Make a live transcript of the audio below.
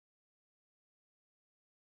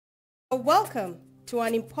Welcome to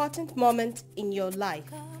an important moment in your life,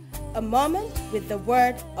 a moment with the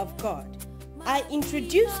Word of God. I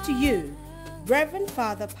introduce to you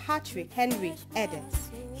Rev.Fr.Patrick Henry Edet.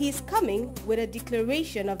 He is coming with a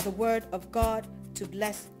declaration of the Word of God to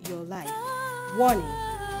bless your life. Warning: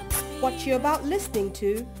 what you're about listening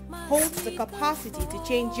to holds the capacity to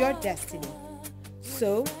change your destiny.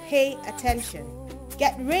 So pay attention.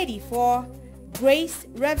 Get ready for Grace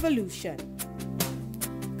Revolution.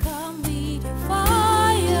 Come with your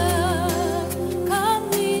fire, come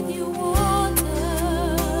with your water,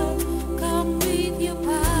 come with your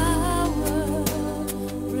power,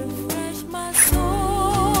 refresh my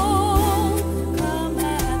soul. Come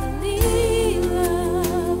as a leader,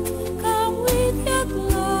 come with your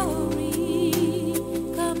glory,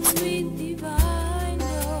 come sweet divine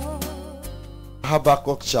Lord.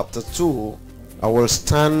 Habakkuk chapter 2. I will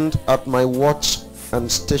stand at my watch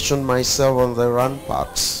and station myself on the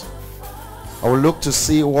ramparts. I will look to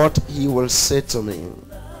see what he will say to me,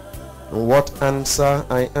 and what answer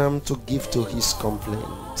I am to give to his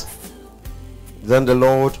complaint. Then the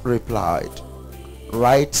Lord replied,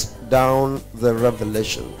 write down the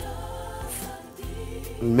revelation,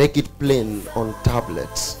 and make it plain on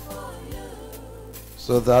tablets,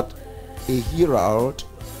 so that a herald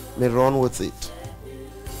may run with it.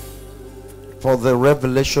 For the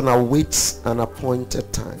revelation awaits an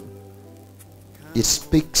appointed time. It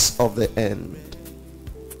speaks of the end,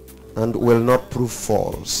 and will not prove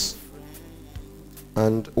false.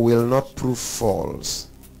 And will not prove false.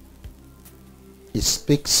 It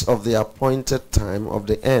speaks of the appointed time of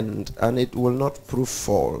the end, and it will not prove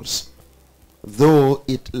false. Though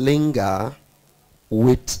it linger,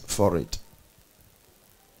 wait for it.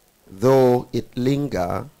 Though it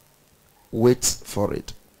linger, wait for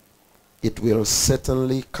it. It will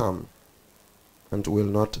certainly come and will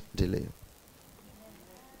not delay.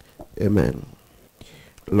 Amen.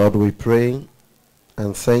 Lord, we pray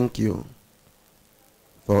and thank you,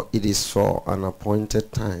 for it is for an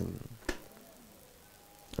appointed time,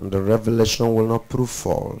 and the revelation will not prove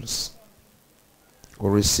false.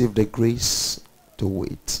 We'll receive the grace to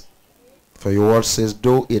wait. For your word says,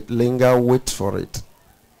 though it linger, wait for it.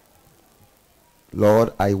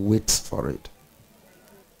 Lord, I wait for it.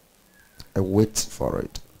 I wait for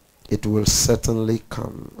it. It will certainly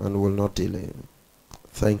come and will not delay.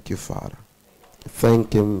 Thank you, Father.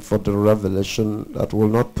 Thank him for the revelation that will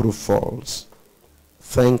not prove false.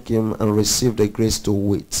 Thank him and receive the grace to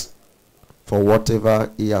wait for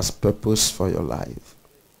whatever he has purposed for your life.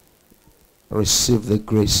 Receive the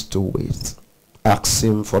grace to wait. Ask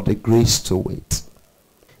him for the grace to wait.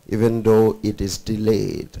 Even though it is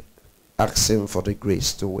delayed, ask him for the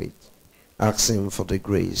grace to wait. Ask him for the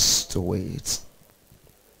grace to wait.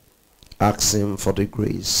 Ask him for the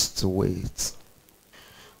grace to wait.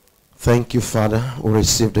 Thank you, Father. We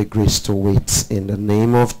receive the grace to wait in the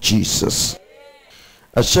name of Jesus.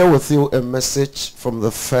 I share with you a message from the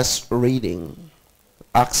first reading,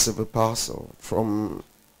 Acts of the Apostle, from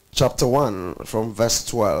chapter 1, from verse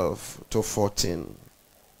 12 to 14.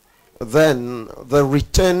 Then they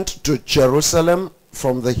returned to Jerusalem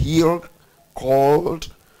from the hill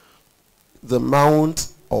called the Mount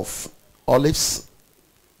of Olives,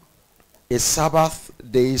 a Sabbath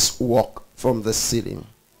day's walk from the city.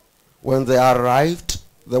 When they arrived,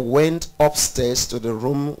 they went upstairs to the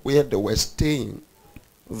room where they were staying.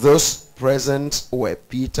 Those present were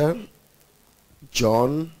Peter,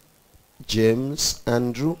 John, James,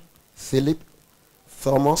 Andrew, Philip,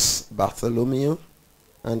 Thomas, Bartholomew,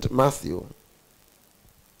 and Matthew,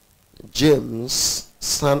 James,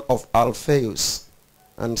 son of Alphaeus,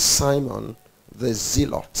 and Simon the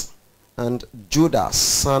Zealot, and Judas,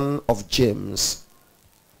 son of James.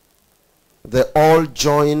 They all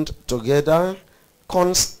joined together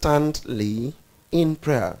constantly in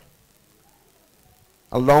prayer,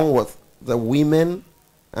 along with the women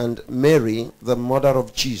and Mary, the mother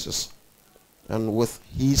of Jesus, and with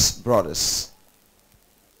his brothers.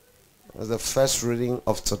 That's the first reading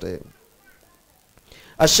of today.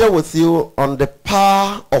 I share with you on the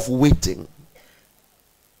power of waiting.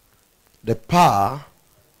 The power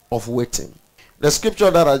of waiting. The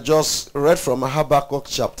scripture that I just read from Habakkuk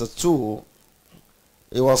chapter 2,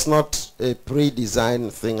 it was not a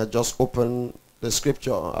pre-designed thing. I just opened the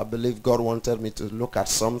scripture. I believe God wanted me to look at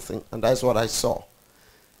something, and that's what I saw.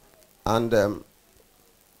 And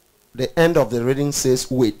the end of the reading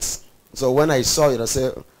says, wait. So when I saw it, I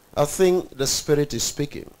said, I think the Spirit is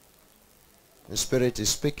speaking. The Spirit is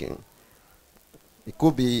speaking. It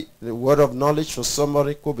could be the word of knowledge for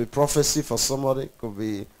somebody, it could be prophecy for somebody, it could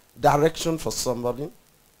be direction for somebody, it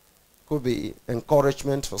could be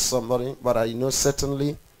encouragement for somebody, but I know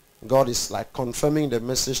certainly God is like confirming the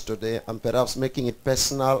message today and perhaps making it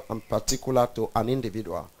personal and particular to an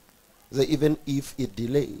individual. So even if it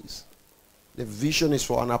delays, the vision is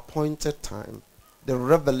for an appointed time. The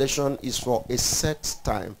revelation is for a set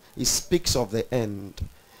time. It speaks of the end.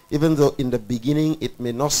 Even though in the beginning it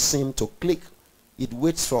may not seem to click, it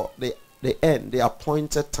waits for the end, the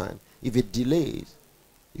appointed time. If it delays,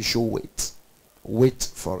 you should wait.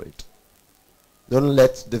 Wait for it. Don't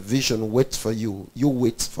let the vision wait for you. You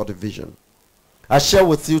wait for the vision. I share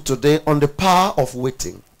with you today on the power of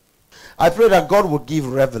waiting. I pray that God will give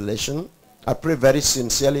revelation. I pray very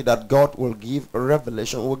sincerely that God will give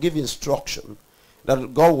revelation, will give instruction.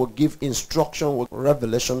 That God will give instruction with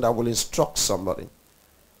revelation that will instruct somebody.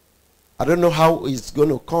 I don't know how it's going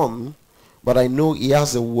to come, but I know he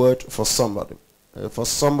has a word for somebody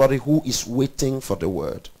who is waiting for the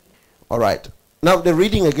word. All right. Now the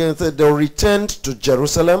reading again said, they returned to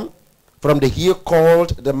Jerusalem from the hill called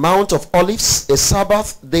the Mount of Olives, a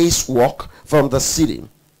Sabbath day's walk from the city.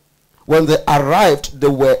 When they arrived, they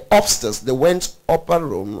were upstairs. They went to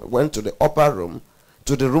the upper room,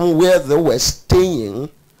 to the room where they were staying.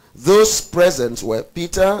 Those present were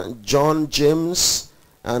Peter, John, James,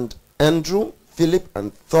 and Andrew, Philip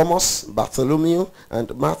and Thomas, Bartholomew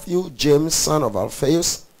and Matthew, James, son of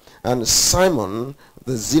Alphaeus, and Simon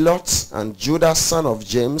the Zealot, and Judas, son of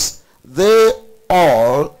James. They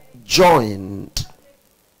all joined.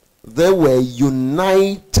 They were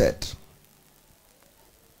united.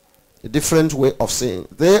 A different way of saying.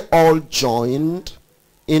 They all joined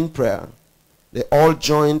in prayer. They all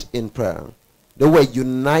joined in prayer. They were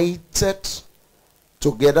united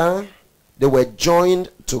together. They were joined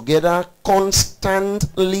together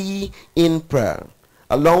constantly in prayer,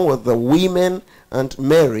 along with the women and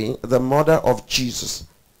Mary, the mother of Jesus,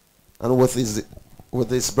 and with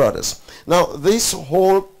his brothers. Now, this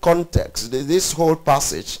whole context, this whole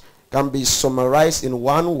passage can be summarized in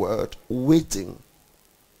one word: waiting.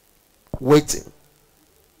 Waiting.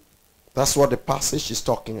 That's what the passage is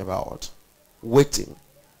talking about. Waiting.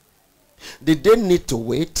 Did they need to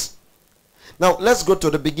wait? Now, let's go to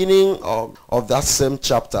the beginning of that same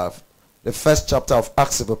chapter, the first chapter of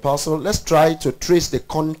Acts of the Apostle. Let's try to trace the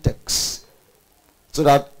context so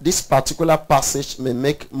that this particular passage may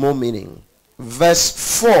make more meaning.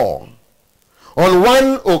 Verse 4. On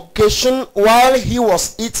one occasion, while he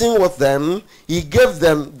was eating with them, he gave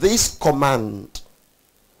them this command.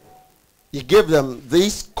 He gave them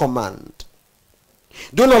this command.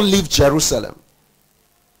 Do not leave Jerusalem.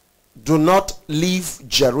 Do not leave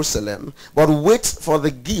Jerusalem, but wait for the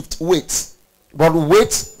gift. But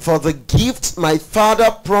wait for the gift my Father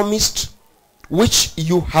promised, which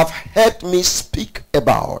you have heard me speak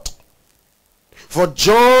about. For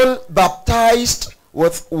John baptized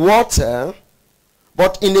with water,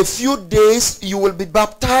 but in a few days you will be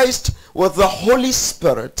baptized with the Holy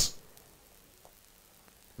Spirit.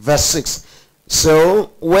 Verse 6.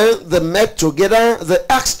 So when they met together, they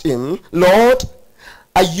asked him, Lord,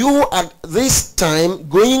 are you at this time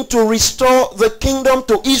going to restore the kingdom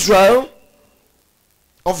to Israel?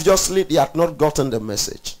 Obviously, they had not gotten the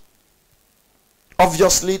message.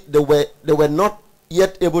 Obviously, they were not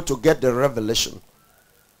yet able to get the revelation.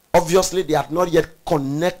 Obviously, they had not yet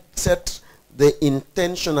connected the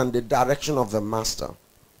intention and the direction of the master.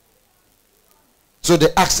 So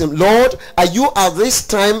they asked him, Lord, are you at this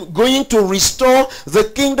time going to restore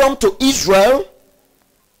the kingdom to Israel?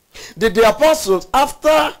 Did the apostles,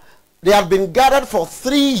 after they had been gathered for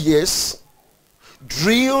 3 years,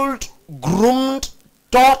 drilled, groomed,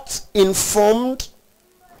 taught, informed,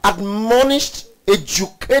 admonished,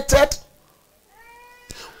 educated,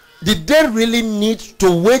 did they really need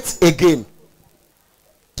to wait again?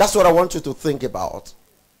 That's what I want you to think about.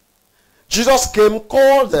 Jesus came,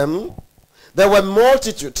 called them. There were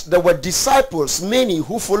multitudes. There were disciples, many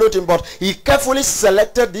who followed him, but he carefully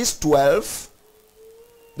selected these 12,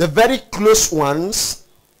 the very close ones.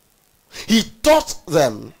 He taught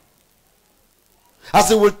them. As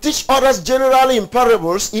he will teach others generally in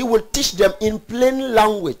parables, he will teach them in plain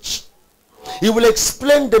language. He will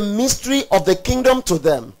explain the mystery of the kingdom to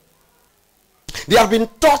them. They have been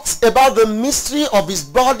taught about the mystery of his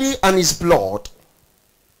body and his blood.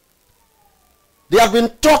 They have been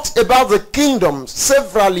taught about the kingdom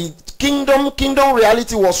severally. Kingdom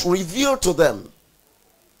reality was revealed to them.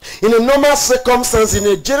 In a normal circumstance, in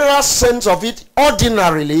a general sense of it,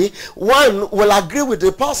 ordinarily, one will agree with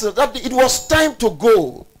the pastor that it was time to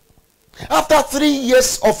go. After 3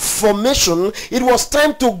 years of formation, it was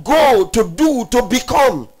time to go, to do, to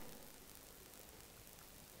become.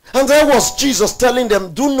 And there was Jesus telling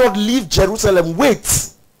them, do not leave Jerusalem, wait.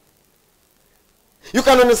 You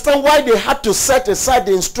can understand why they had to set aside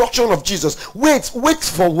the instruction of Jesus. Wait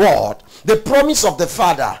for what? The promise of the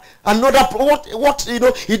Father. Another, what,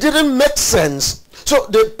 it didn't make sense. So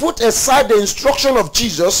they put aside the instruction of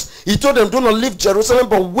Jesus. He told them, do not leave Jerusalem,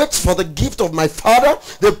 but wait for the gift of my Father,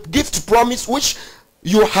 the gift promise which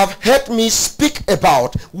you have heard me speak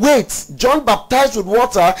about. Wait, John baptized with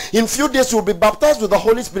water. In few days you will be baptized with the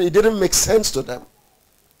Holy Spirit. It didn't make sense to them.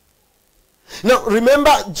 Now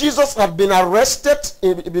remember, Jesus had been arrested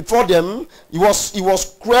before them. He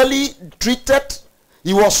was cruelly treated.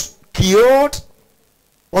 He was killed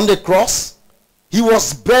on the cross. He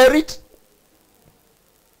was buried.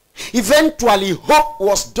 Eventually, hope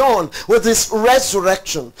was done with his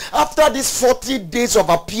resurrection. After these 40 days of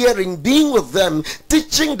appearing, being with them,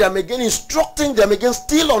 teaching them again, instructing them again,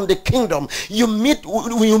 still on the kingdom, you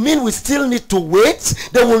mean we still need to wait?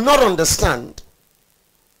 They will not understand.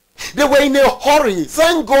 They were in a hurry.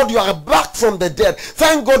 Thank God you are back from the dead.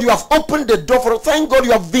 Thank God you have opened the door for us. Thank God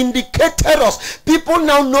you have vindicated us. People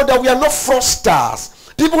now know that we are not fraudsters.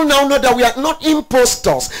 People now know that we are not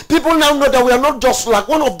impostors. People now know that we are not just like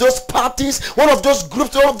one of those parties, one of those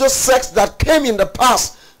groups, one of those sects that came in the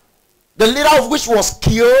past, the leader of which was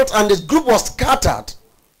killed and the group was scattered.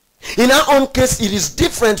 In our own case, it is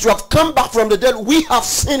different. You have come back from the dead. We have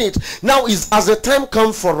seen it. Now is as the time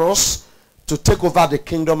comes for us to take over the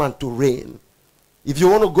kingdom and to reign. If you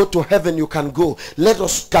want to go to heaven, you can go.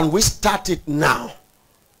 Can we start it now?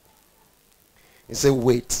 He said,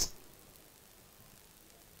 wait.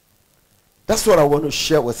 That's what I want to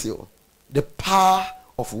share with you. The power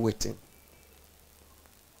of waiting.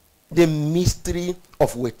 The mystery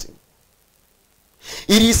of waiting.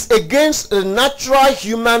 It is against the natural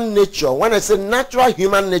human nature. When I say natural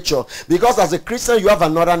human nature, because as a Christian you have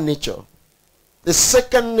another nature. The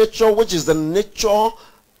second nature, which is the nature,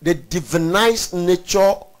 the divinized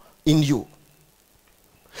nature in you.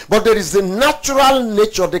 But there is the natural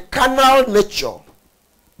nature, the carnal nature,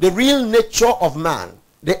 the real nature of man,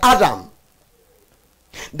 the Adam.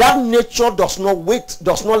 That nature does not wait,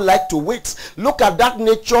 does not like to wait. Look at that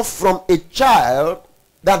nature from a child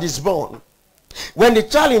that is born. When the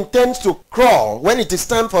child intends to crawl, when it is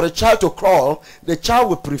time for a child to crawl, the child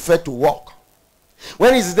will prefer to walk.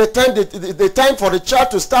 When it's the time for the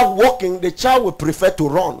child to start walking, the child will prefer to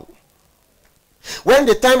run. When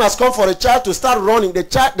the time has come for the child to start running, the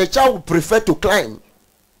child will prefer to climb.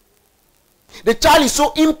 The child is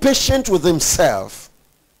so impatient with himself.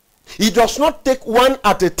 He does not take one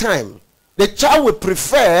at a time. The child will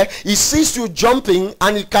prefer, he sees you jumping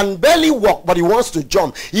and he can barely walk, but he wants to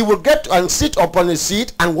jump. He will get and sit upon a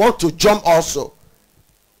seat and want to jump also.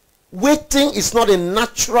 Waiting is not a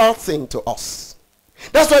natural thing to us.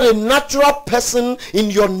 That's why the natural person, in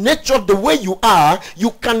your nature, the way you are,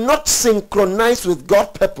 you cannot synchronize with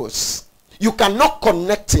God's purpose. You cannot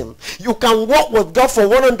connect him. You can walk with God for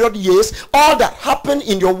 100 years. All that happened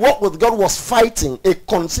in your walk with God was fighting. A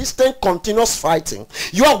consistent, continuous fighting.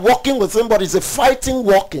 You are walking with him, but it's a fighting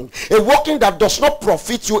walking. A walking that does not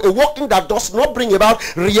profit you. A walking that does not bring about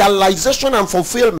realization and fulfillment.